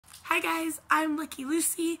Hi guys, I'm Lucky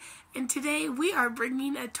Lucy, and today we are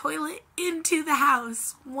bringing a toilet into the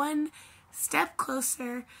house, one step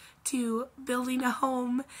closer to building a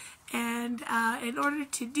home. And in order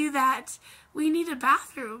to do that, we need a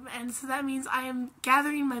bathroom, and so that means I am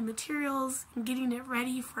gathering my materials and getting it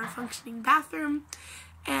ready for a functioning bathroom.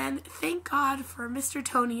 And thank God for Mr.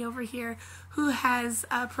 Tony over here, who has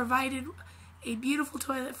provided a beautiful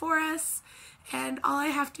toilet for us, and all I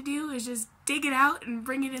have to do is just dig it out and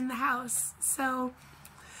bring it in the house. So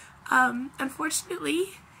unfortunately,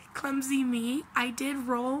 clumsy me, I did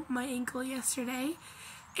roll my ankle yesterday,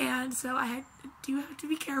 and so I do have to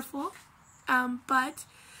be careful, but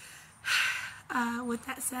with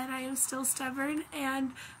that said, I am still stubborn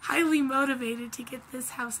and highly motivated to get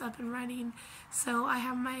this house up and running. So I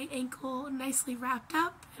have my ankle nicely wrapped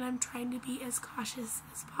up, and I'm trying to be as cautious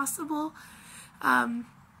as possible.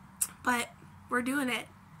 But we're doing it.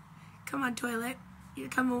 Come on, toilet. You're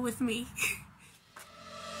coming with me.